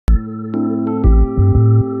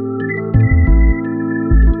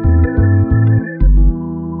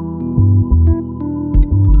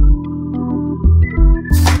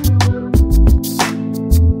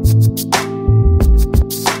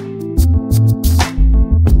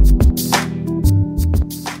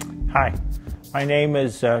Hi, my name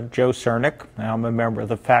is Joe Cernik. I'm a member of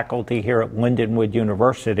the faculty here at Lindenwood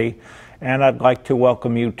University, and I'd like to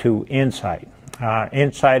welcome you to Insight.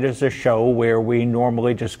 Insight is a show where we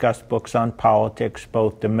normally discuss books on politics,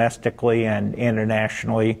 both domestically and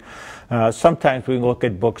internationally. Sometimes we look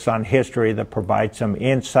at books on history that provide some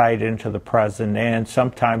insight into the present, and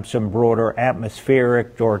sometimes some broader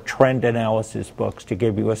atmospheric or trend analysis books to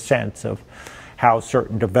give you a sense of how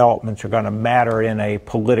certain developments are going to matter in a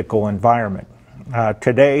political environment.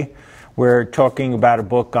 Today, we're talking about a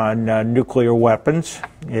book on nuclear weapons.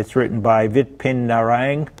 It's written by Vipin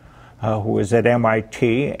Narang, who is at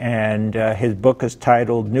MIT, and his book is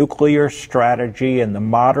titled Nuclear Strategy in the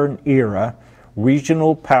Modern Era,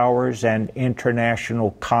 Regional Powers and International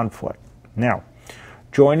Conflict. Now,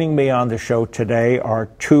 joining me on the show today are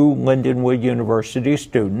two Lindenwood University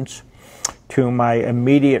students. To my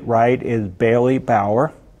immediate right is Baley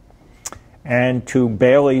Bauer, and to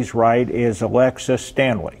Baley's right is Alexis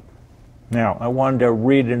Stanley. Now, I wanted to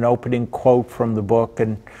read an opening quote from the book,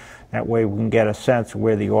 and that way we can get a sense of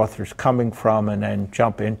where the author's coming from and then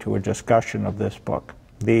jump into a discussion of this book.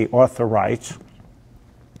 The author writes,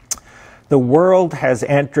 "The world has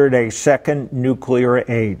entered a second nuclear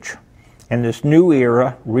age. In this new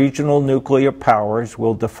era, regional nuclear powers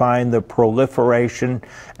will define the proliferation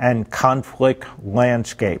and conflict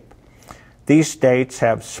landscape. These states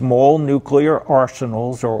have small nuclear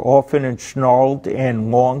arsenals, are often ensnarled in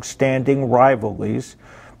long-standing rivalries,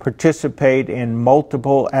 participate in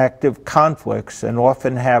multiple active conflicts, and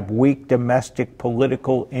often have weak domestic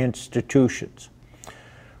political institutions.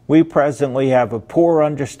 We presently have a poor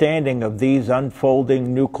understanding of these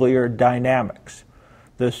unfolding nuclear dynamics.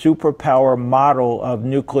 The superpower model of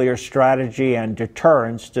nuclear strategy and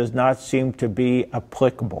deterrence does not seem to be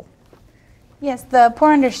applicable." Yes, the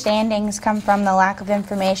poor understandings come from the lack of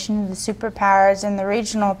information the superpowers and the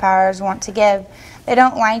regional powers want to give. They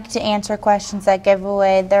don't like to answer questions that give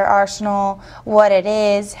away their arsenal, what it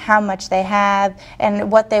is, how much they have,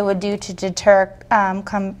 and what they would do to deter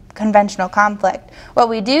conventional conflict. What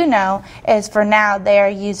we do know is for now they are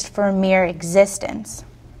used for mere existence.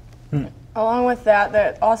 Along with that,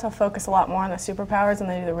 they also focus a lot more on the superpowers than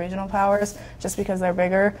they do the regional powers, just because they're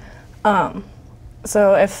bigger.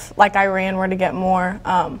 So if, like, Iran were to get more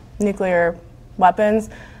nuclear weapons,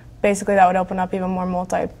 basically that would open up even more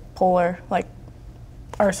multipolar, like,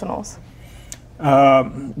 arsenals.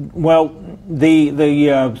 Well, the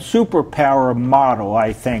superpower model,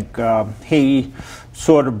 I think, he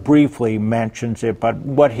sort of briefly mentions it, but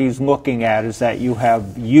what he's looking at is that you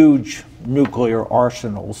have huge nuclear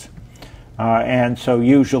arsenals. And so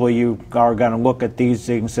usually you are going to look at these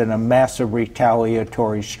things in a massive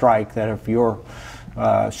retaliatory strike, that if you're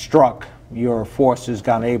struck, your force is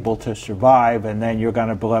going to be able to survive, and then you're going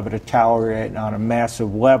to be able to retaliate on a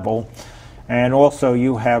massive level. And also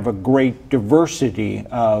you have a great diversity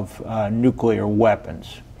of nuclear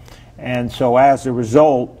weapons. And so as a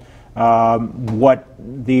result, what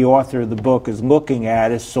the author of the book is looking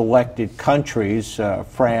at is selected countries,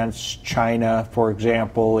 France, China, for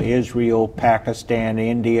example, Israel, Pakistan,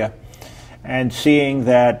 India, and seeing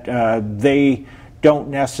that they don't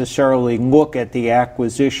necessarily look at the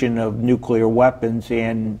acquisition of nuclear weapons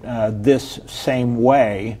in this same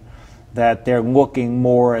way, that they're looking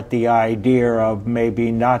more at the idea of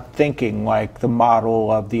maybe not thinking like the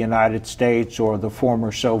model of the United States or the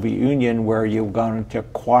former Soviet Union, where you're going to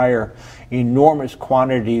acquire enormous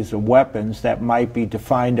quantities of weapons that might be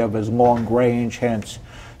defined of as long range, hence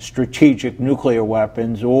strategic nuclear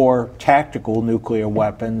weapons, or tactical nuclear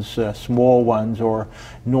weapons, small ones, or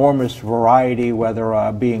enormous variety,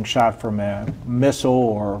 whether being shot from a missile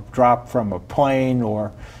or dropped from a plane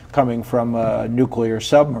or coming from a nuclear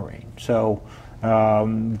submarine. So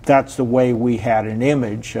that's the way we had an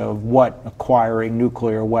image of what acquiring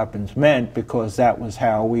nuclear weapons meant, because that was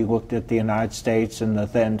how we looked at the United States and the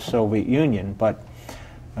then Soviet Union. But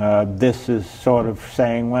this is sort of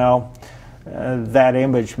saying, well, that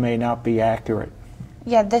image may not be accurate.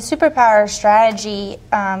 Yeah, the superpower strategy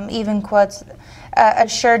even quotes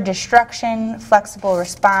assured destruction, flexible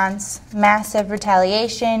response, massive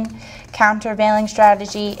retaliation, countervailing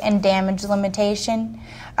strategy, and damage limitation.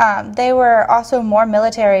 They were also more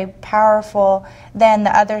military powerful than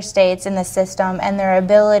the other states in the system, and their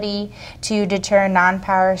ability to deter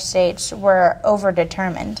non-power states were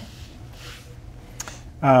overdetermined.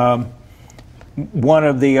 One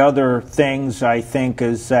of the other things, I think,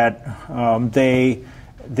 is that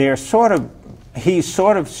he's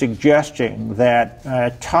sort of suggesting that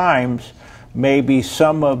at times maybe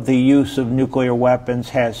some of the use of nuclear weapons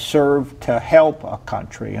has served to help a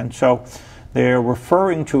country. And so they're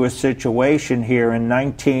referring to a situation here in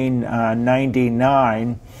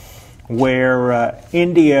 1999 where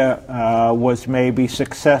India was maybe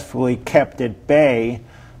successfully kept at bay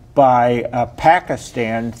by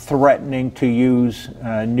Pakistan threatening to use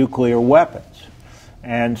nuclear weapons.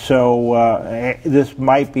 And so this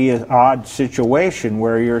might be an odd situation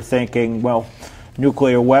where you're thinking, well,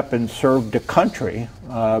 nuclear weapons served the country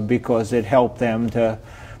because it helped them to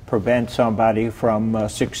prevent somebody from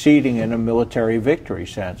succeeding in a military victory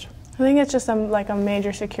sense. I think it's just like a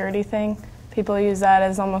major security thing. People use that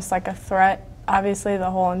as almost like a threat. Obviously, the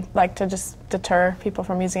whole, like, to just deter people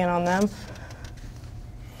from using it on them.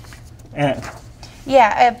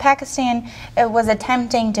 Yeah, Pakistan was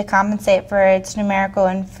attempting to compensate for its numerical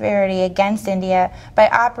inferiority against India by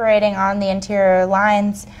operating on the interior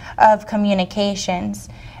lines of communications.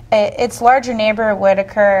 Its larger neighbor would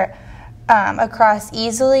occur across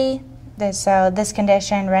easily, so this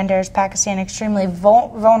condition renders Pakistan extremely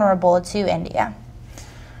vulnerable to India.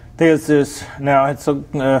 There's this, now it's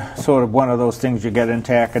sort of one of those things you get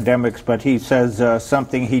into academics, but he says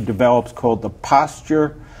something he develops called the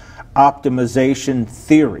posture optimization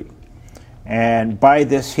theory. And by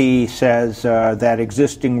this he says that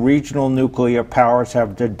existing regional nuclear powers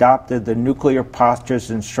have adopted the nuclear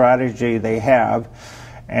postures and strategy they have,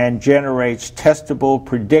 and generates testable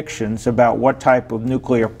predictions about what type of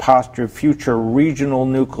nuclear posture future regional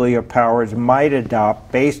nuclear powers might adopt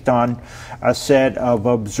based on a set of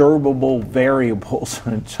observable variables.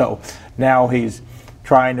 And so now he's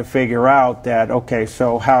trying to figure out that, okay,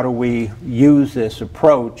 so how do we use this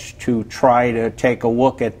approach to try to take a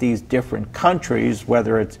look at these different countries,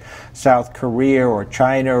 whether it's South Korea or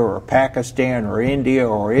China or Pakistan or India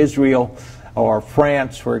or Israel or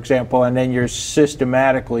France, for example, and then you're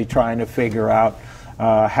systematically trying to figure out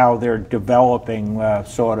how they're developing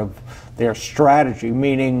sort of their strategy,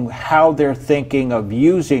 meaning how they're thinking of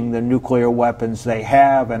using the nuclear weapons they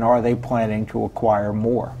have, and are they planning to acquire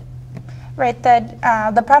more. Right,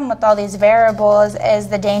 the problem with all these variables is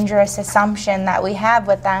the dangerous assumption that we have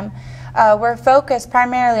with them. We're focused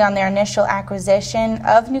primarily on their initial acquisition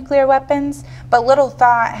of nuclear weapons, but little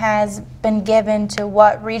thought has been given to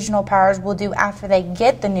what regional powers will do after they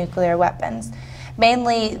get the nuclear weapons.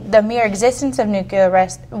 Mainly, the mere existence of nuclear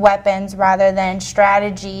weapons rather than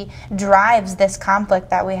strategy drives this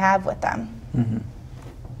conflict that we have with them.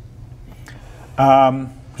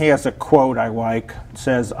 Mm-hmm. He has a quote I like. It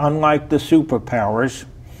says, "Unlike the superpowers,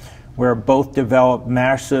 where both develop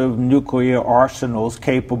massive nuclear arsenals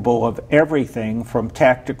capable of everything from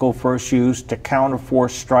tactical first use to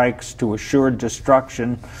counterforce strikes to assured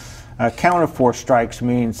destruction." Counterforce strikes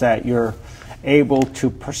means that you're able to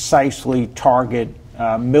precisely target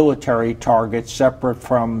military targets separate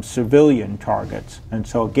from civilian targets. And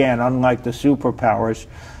so again, unlike the superpowers,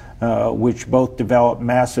 which both develop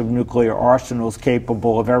massive nuclear arsenals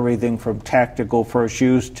capable of everything from tactical first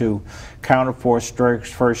use to counterforce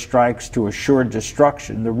first strikes to assured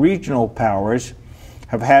destruction, the regional powers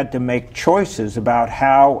have had to make choices about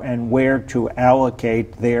how and where to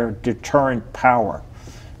allocate their deterrent power.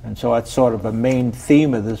 And so that's sort of a main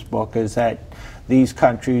theme of this book, is that these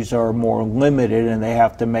countries are more limited and they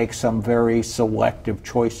have to make some very selective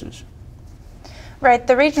choices. Right,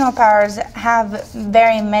 the regional powers have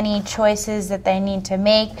very many choices that they need to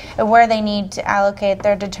make and where they need to allocate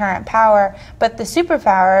their deterrent power, but the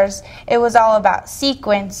superpowers, it was all about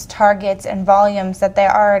sequence, targets, and volumes that they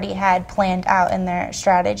already had planned out in their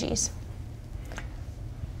strategies.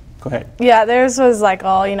 Go ahead. Yeah, theirs was like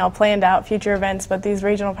all, you know, planned out future events, but these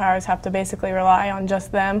regional powers have to basically rely on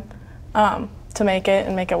just them to make it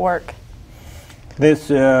and make it work.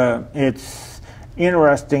 This, it's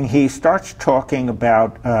interesting. He starts talking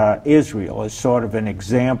about Israel as sort of an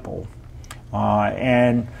example,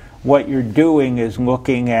 and what you're doing is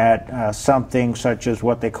looking at something such as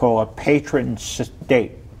what they call a patron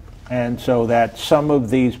state, and so that some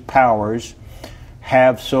of these powers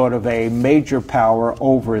have sort of a major power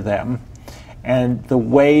over them, and the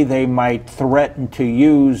way they might threaten to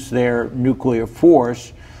use their nuclear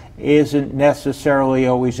force isn't necessarily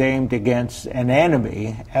always aimed against an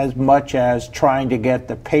enemy as much as trying to get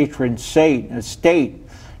the patron state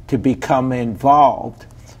to become involved,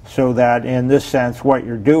 so that in this sense what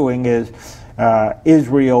you're doing is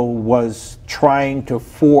Israel was trying to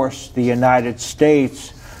force the United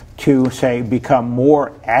States to, say, become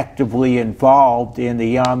more actively involved in the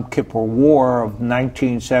Yom Kippur War of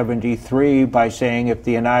 1973 by saying if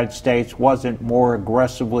the United States wasn't more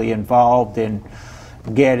aggressively involved in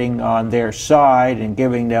getting on their side and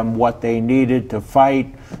giving them what they needed to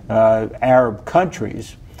fight Arab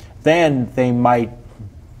countries, then they might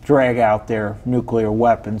drag out their nuclear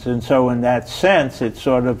weapons. And so in that sense, it's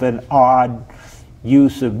sort of an odd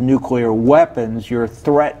use of nuclear weapons. You're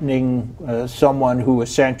threatening someone who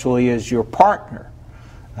essentially is your partner.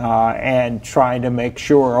 And trying to make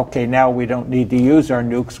sure, okay, now we don't need to use our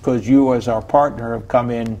nukes because you as our partner have come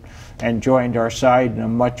in and joined our side in a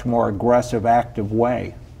much more aggressive, active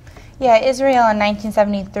way. Yeah, Israel in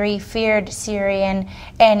 1973 feared Syrian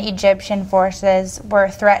and Egyptian forces were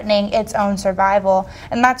threatening its own survival,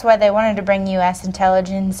 and that's why they wanted to bring U.S.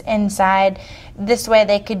 intelligence inside. This way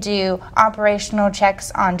they could do operational checks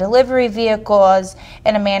on delivery vehicles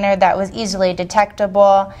in a manner that was easily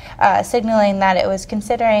detectable, signaling that it was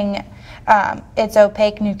considering its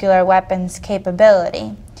opaque nuclear weapons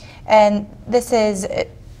capability. And this is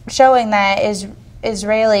showing that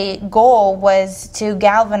Israeli goal was to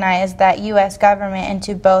galvanize that U.S. government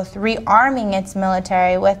into both rearming its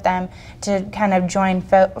military with them to kind of join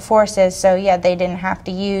forces. So yeah, they didn't have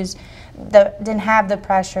to use didn't have the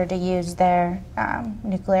pressure to use their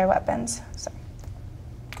nuclear weapons. So.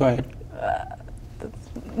 Go ahead.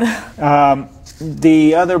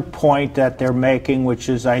 The other point that they're making, which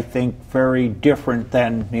is I think very different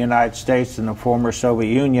than the United States and the former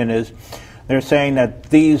Soviet Union, is they're saying that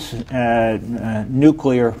these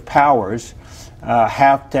nuclear powers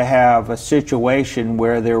have to have a situation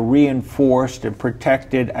where they're reinforced and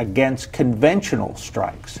protected against conventional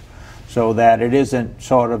strikes, so that it isn't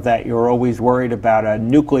sort of that you're always worried about a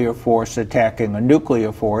nuclear force attacking a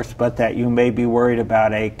nuclear force, but that you may be worried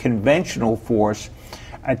about a conventional force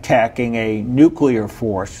attacking a nuclear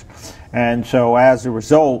force. And so as a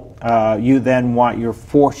result, you then want your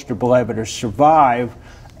force to be able to survive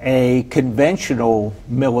a conventional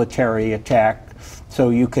military attack so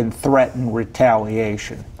you can threaten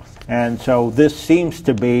retaliation. And so this seems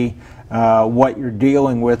to be what you're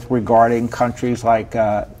dealing with regarding countries like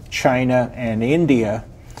China and India,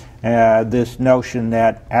 this notion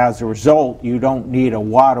that as a result you don't need a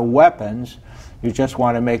lot of weapons, you just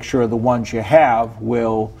want to make sure the ones you have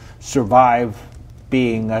will survive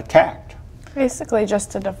being attacked. Basically just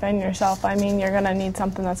to defend yourself. I mean, you're going to need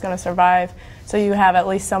something that's going to survive, so you have at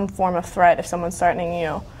least some form of threat if someone's threatening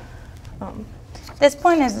you. This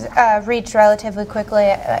point is reached relatively quickly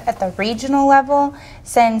at the regional level,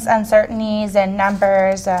 since uncertainties and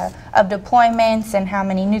numbers of deployments and how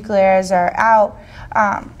many nuclears are out,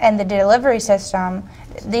 and the delivery system,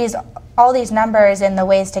 all these numbers and the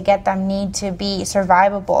ways to get them need to be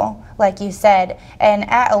survivable, like you said, and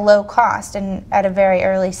at a low cost and at a very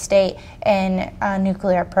early state in a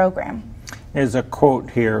nuclear program. There's a quote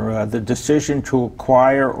here, the decision to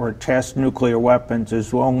acquire or test nuclear weapons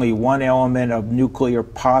is only one element of nuclear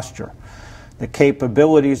posture. The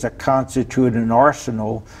capabilities that constitute an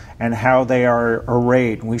arsenal and how they are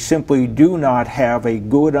arrayed. We simply do not have a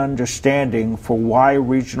good understanding for why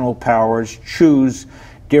regional powers choose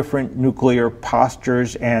different nuclear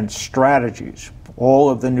postures and strategies. All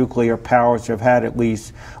of the nuclear powers have had at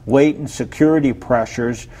least latent security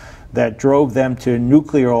pressures that drove them to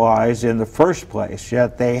nuclearize in the first place,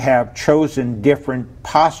 yet they have chosen different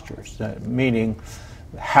postures, meaning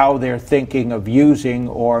how they're thinking of using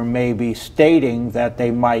or maybe stating that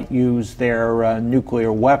they might use their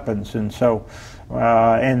nuclear weapons. And so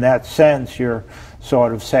in that sense, you're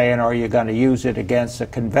sort of saying, are you going to use it against a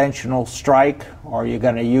conventional strike? Are you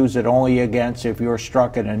going to use it only against if you're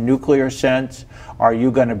struck in a nuclear sense? Are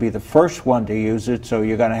you going to be the first one to use it, so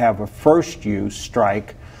you're going to have a first use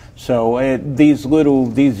strike? So these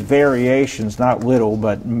variations, not little,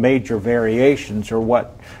 but major variations, are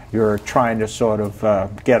what you're trying to sort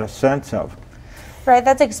of get a sense of. Right,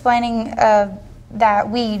 that's explaining that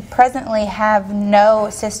we presently have no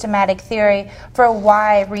systematic theory for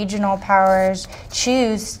why regional powers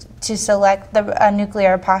choose to select a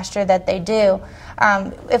nuclear posture that they do.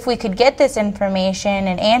 If we could get this information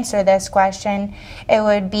and answer this question, it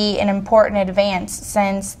would be an important advance,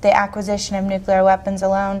 since the acquisition of nuclear weapons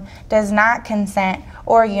alone does not consent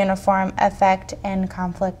or uniform effect in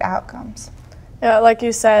conflict outcomes. Yeah, like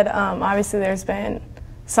you said, obviously there's been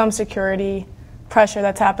some security pressure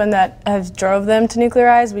that's happened that has drove them to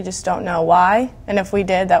nuclearize. We just don't know why, and if we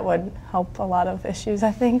did, that would help a lot of issues,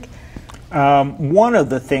 I think. One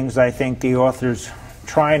of the things I think the author's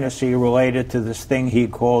trying to see related to this thing he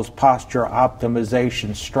calls posture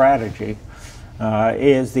optimization strategy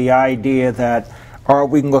is the idea that, are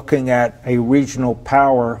we looking at a regional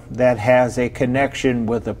power that has a connection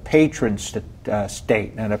with a patron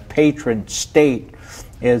state? And a patron state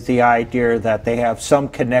is the idea that they have some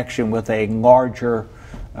connection with a larger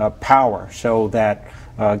power, so that,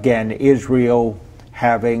 again, Israel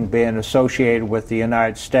having been associated with the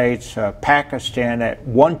United States, Pakistan at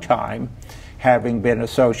one time having been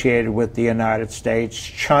associated with the United States,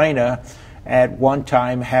 China at one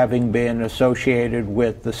time having been associated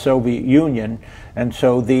with the Soviet Union, and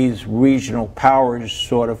so these regional powers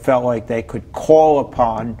sort of felt like they could call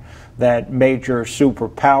upon that major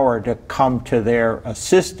superpower to come to their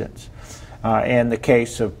assistance. In the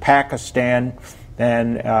case of Pakistan,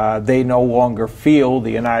 then they no longer feel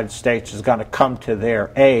the United States is going to come to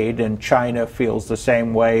their aid, and China feels the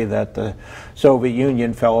same way that the Soviet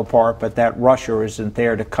Union fell apart, but that Russia isn't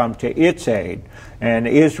there to come to its aid. And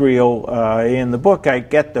Israel, in the book, I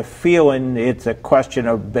get the feeling it's a question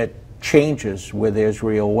of that changes with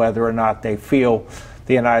Israel, whether or not they feel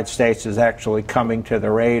the United States is actually coming to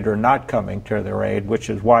their aid or not coming to their aid,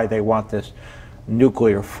 which is why they want this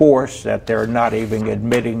nuclear force that they're not even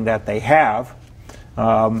admitting that they have.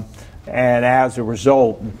 And as a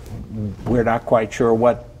result, we're not quite sure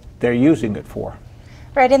what they're using it for.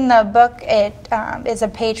 Right, in the book, it is a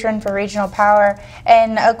patron for regional power,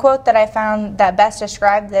 and a quote that I found that best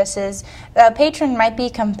described this is, "A patron might be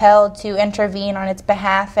compelled to intervene on its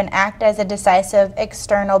behalf and act as a decisive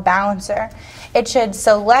external balancer. It should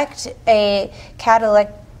select a catalytic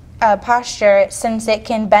posture since it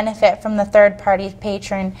can benefit from the third-party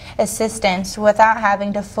patron assistance without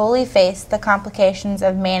having to fully face the complications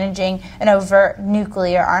of managing an overt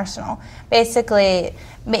nuclear arsenal." Basically,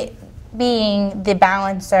 being the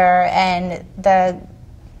balancer and the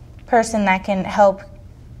person that can help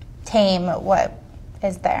tame what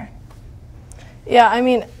is there. Yeah, I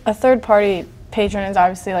mean, a third-party patron is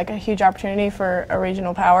obviously like a huge opportunity for a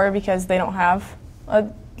regional power because they don't have a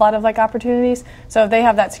lot of like opportunities. So if they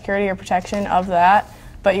have that security or protection of that,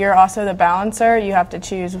 but you're also the balancer, you have to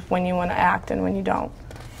choose when you want to act and when you don't.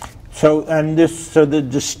 So the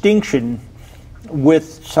distinction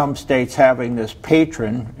with some states having this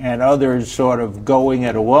patron and others sort of going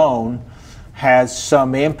it alone has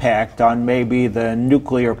some impact on maybe the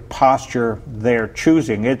nuclear posture they're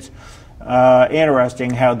choosing. It's interesting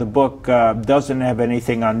how the book doesn't have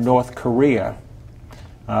anything on North Korea.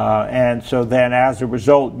 And so then as a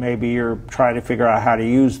result, maybe you're trying to figure out how to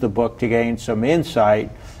use the book to gain some insight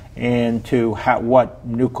into what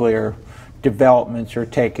nuclear developments are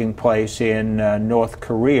taking place in North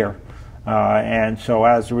Korea. And so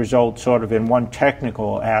as a result, sort of in one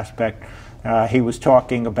technical aspect, he was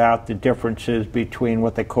talking about the differences between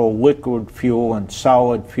what they call liquid fuel and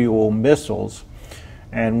solid fuel missiles.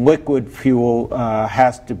 And liquid fuel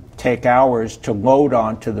has to take hours to load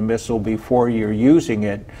onto the missile before you're using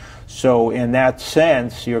it. So in that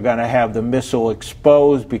sense, you're going to have the missile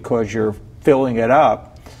exposed because you're filling it up.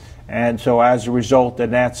 And so as a result,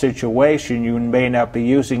 in that situation, you may not be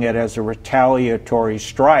using it as a retaliatory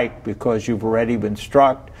strike because you've already been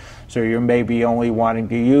struck. So you're maybe only wanting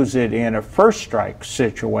to use it in a first strike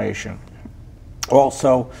situation.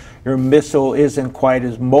 Also, your missile isn't quite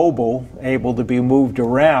as mobile, able to be moved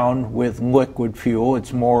around with liquid fuel.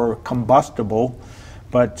 It's more combustible.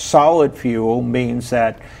 But solid fuel means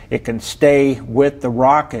that it can stay with the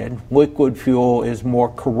rocket. Liquid fuel is more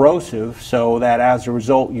corrosive, so that as a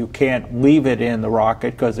result you can't leave it in the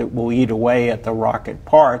rocket because it will eat away at the rocket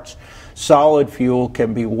parts. Solid fuel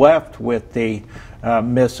can be left with the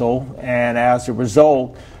missile, and as a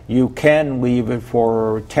result you can leave it for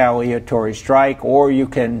a retaliatory strike, or you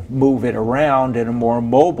can move it around in a more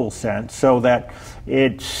mobile sense, so that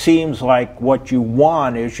it seems like what you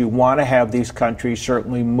want is you want to have these countries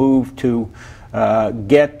certainly move to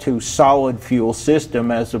get to solid fuel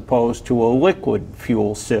system as opposed to a liquid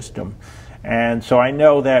fuel system. And so I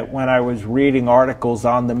know that when I was reading articles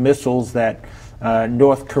on the missiles that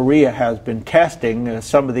North Korea has been testing,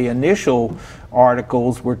 some of the initial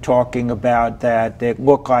articles were talking about that it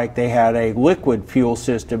looked like they had a liquid fuel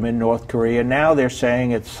system in North Korea. Now they're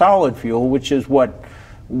saying it's solid fuel, which is what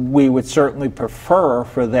we would certainly prefer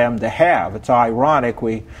for them to have. It's ironic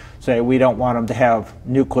we say we don't want them to have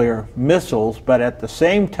nuclear missiles, but at the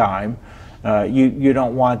same time you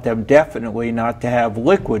don't want them definitely not to have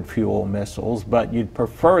liquid fuel missiles, but you'd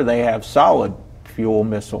prefer they have solid fuel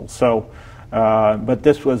missiles. So but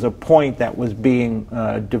this was a point that was being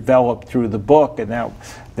developed through the book, and now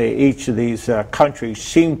each of these countries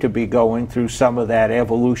seem to be going through some of that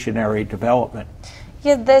evolutionary development.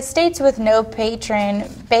 Yeah, the states with no patron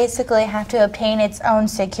basically have to obtain its own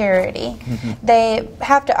security. Mm-hmm. They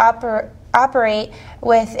have to operate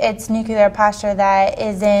with its nuclear posture that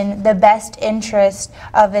is in the best interest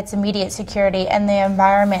of its immediate security and the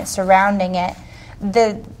environment surrounding it.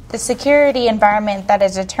 The security environment that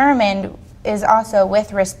is determined is also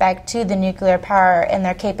with respect to the nuclear power and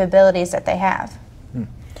their capabilities that they have.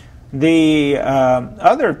 The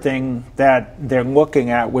other thing that they're looking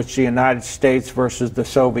at, which the United States versus the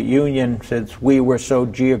Soviet Union, since we were so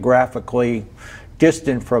geographically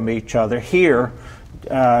distant from each other, here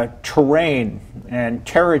terrain and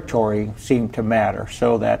territory seem to matter,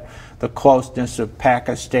 so that the closeness of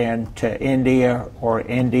Pakistan to India, or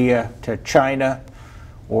India to China,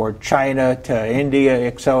 or China to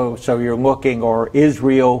India, so you're looking, or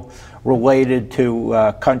Israel related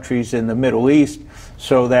to countries in the Middle East,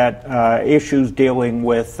 so that issues dealing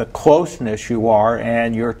with the closeness you are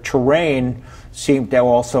and your terrain seem to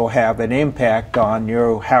also have an impact on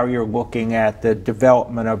how you're looking at the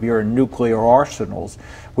development of your nuclear arsenals,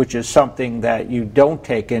 which is something that you don't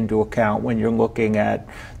take into account when you're looking at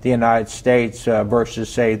the United States versus,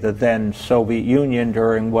 say, the then Soviet Union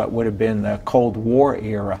during what would have been the Cold War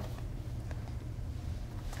era.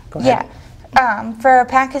 Go ahead. Yeah. For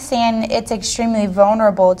Pakistan, it's extremely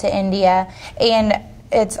vulnerable to India, and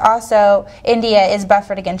it's also, India is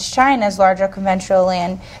buffered against China's larger conventional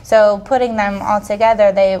land. So putting them all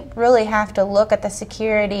together, they really have to look at the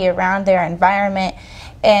security around their environment.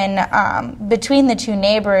 And between the two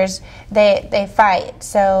neighbors, they fight.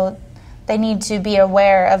 So they need to be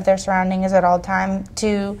aware of their surroundings at all time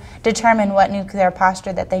to determine what nuclear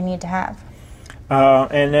posture that they need to have.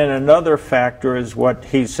 And then another factor is what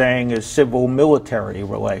he's saying is civil-military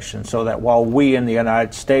relations, so that while we in the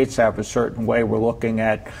United States have a certain way we're looking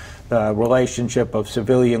at the relationship of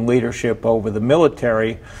civilian leadership over the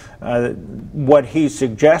military, what he's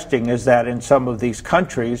suggesting is that in some of these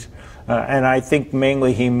countries, and I think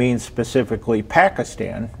mainly he means specifically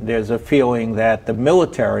Pakistan, there's a feeling that the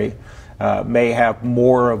military may have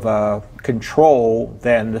more of a control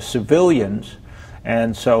than the civilians.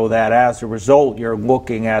 And so that as a result, you're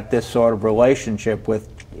looking at this sort of relationship with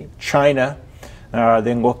China,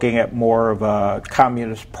 then looking at more of a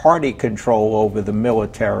Communist Party control over the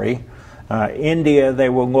military. India, they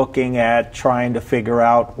were looking at trying to figure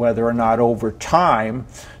out whether or not over time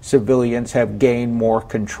civilians have gained more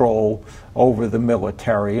control over the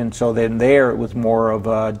military. And so then there it was more of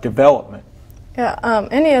a development. Yeah,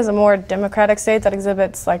 India is a more democratic state that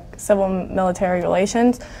exhibits like civil-military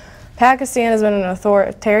relations. Pakistan has been an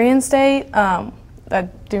authoritarian state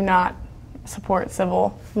that do not support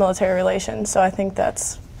civil-military relations, so I think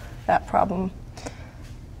that's that problem.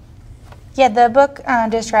 Yeah, the book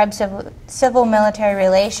describes civil-military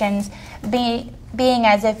relations being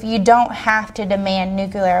as if you don't have to demand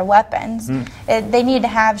nuclear weapons. They need to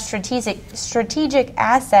have strategic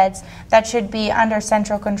assets that should be under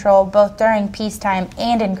central control both during peacetime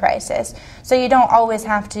and in crisis. So you don't always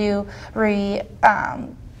have to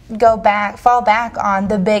fall back on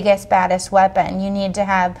the biggest, baddest weapon. You need to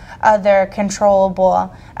have other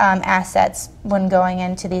controllable assets when going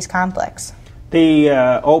into these conflicts. The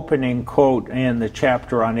opening quote in the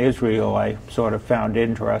chapter on Israel I sort of found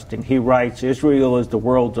interesting. He writes, "Israel is the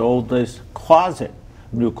world's oldest closet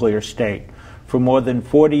nuclear state. For more than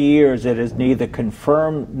 40 years it has neither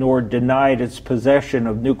confirmed nor denied its possession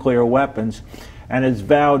of nuclear weapons, and has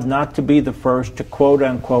vowed not to be the first to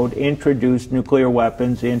quote-unquote introduce nuclear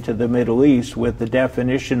weapons into the Middle East, with the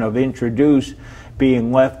definition of introduce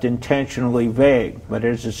being left intentionally vague. But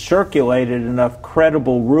it has circulated enough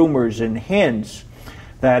credible rumors and hints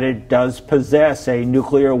that it does possess a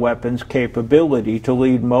nuclear weapons capability to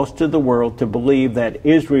lead most of the world to believe that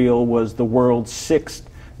Israel was the world's sixth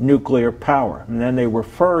nuclear power." And then they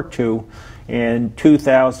refer to, in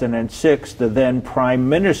 2006, the then Prime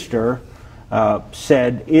Minister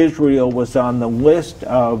said Israel was on the list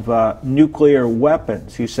of nuclear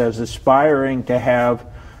weapons. He says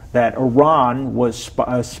that Iran was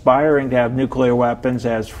aspiring to have nuclear weapons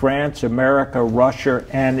as France, America, Russia,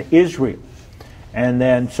 and Israel. And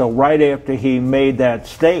then, so right after he made that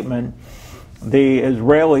statement, the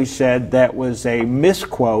Israelis said that was a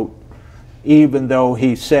misquote, even though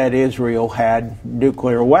he said Israel had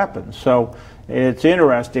nuclear weapons. So it's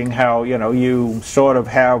interesting how, you sort of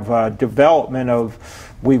have development of,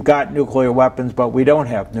 we've got nuclear weapons, but we don't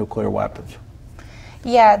have nuclear weapons.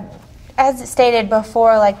 Yeah, as stated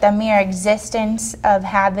before, like the mere existence of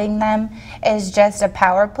having them is just a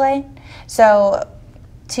power play. So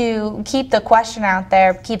to keep the question out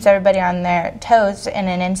there keeps everybody on their toes in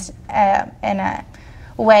a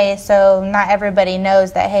way, so not everybody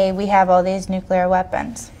knows that, hey, we have all these nuclear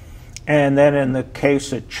weapons. And then in the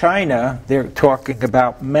case of China, they're talking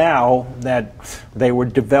about Mao, that they were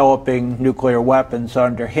developing nuclear weapons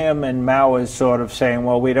under him, and Mao is sort of saying,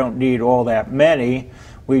 well, we don't need all that many.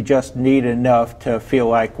 We just need enough to feel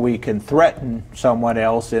like we can threaten someone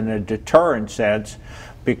else in a deterrent sense,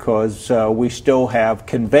 because we still have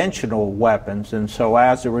conventional weapons. And so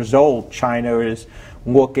as a result, China is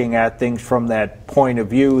looking at things from that point of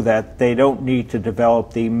view, that they don't need to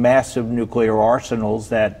develop the massive nuclear arsenals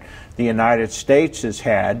that the United States has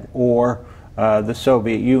had or the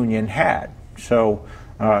Soviet Union had. So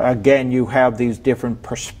again, you have these different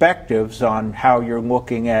perspectives on how you're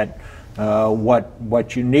looking at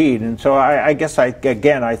what you need. And so I guess I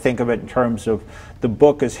think of it in terms of the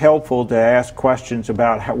book is helpful to ask questions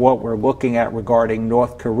about what we're looking at regarding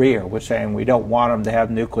North Korea. We're saying we don't want them to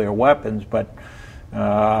have nuclear weapons, but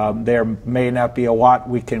there may not be a lot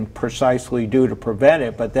we can precisely do to prevent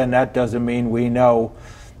it, but then that doesn't mean we know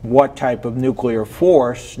what type of nuclear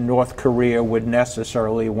force North Korea would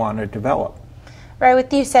necessarily want to develop. Right,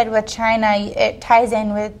 what you said with China, it ties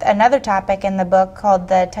in with another topic in the book called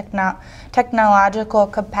the technological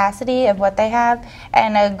capacity of what they have.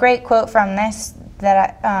 And a great quote from this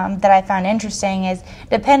that I found interesting is,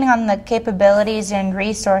 depending on the capabilities and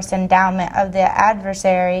resource endowment of the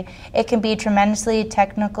adversary, it can be tremendously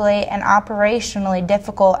technically and operationally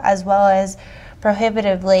difficult, as well as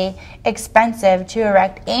prohibitively expensive to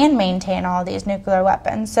erect and maintain all these nuclear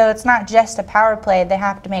weapons. So it's not just a power play. They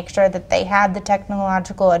have to make sure that they have the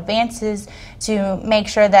technological advances to make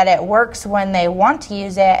sure that it works when they want to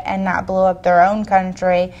use it and not blow up their own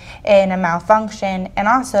country in a malfunction. And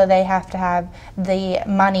also they have to have the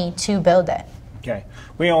money to build it. Okay.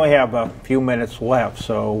 We only have a few minutes left,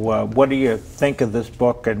 so what do you think of this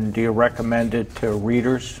book, and do you recommend it to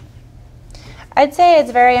readers? I'd say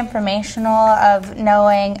it's very informational of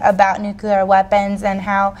knowing about nuclear weapons and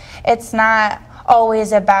how it's not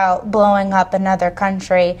always about blowing up another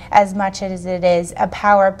country as much as it is a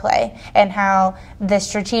power play, and how the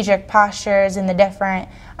strategic postures and the different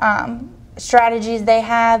strategies they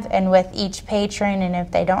have, and with each patron, and if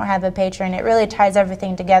they don't have a patron, it really ties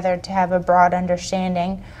everything together to have a broad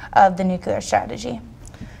understanding of the nuclear strategy.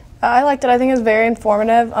 I liked it. I think it was very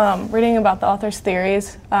informative. Reading about the author's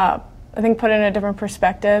theories, I think put it in a different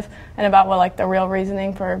perspective, and about what like the real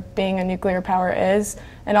reasoning for being a nuclear power is,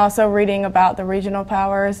 and also reading about the regional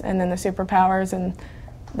powers and then the superpowers and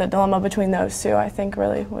the dilemma between those two, I think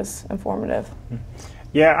really was informative.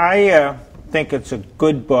 Yeah, I think it's a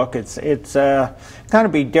good book. It's kind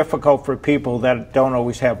of be difficult for people that don't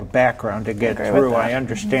always have a background to get through. I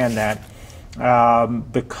understand that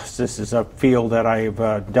because this is a field that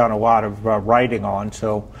I've done a lot of writing on.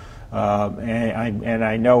 So. And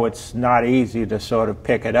I know it's not easy to sort of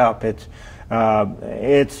pick it up.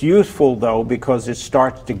 It's useful, though, because it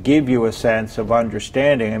starts to give you a sense of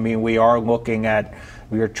understanding. I mean, we are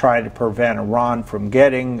trying to prevent Iran from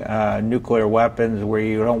getting nuclear weapons, where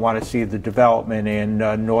you don't want to see the development in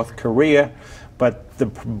North Korea. But the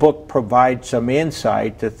book provides some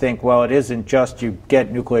insight to think, well, it isn't just you get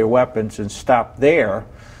nuclear weapons and stop there.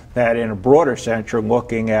 That in a broader sense, you're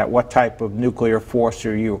looking at what type of nuclear force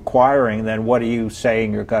are you acquiring, then what are you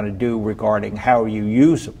saying you're going to do regarding how you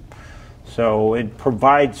use them. So it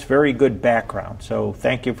provides very good background. So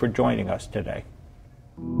thank you for joining us today.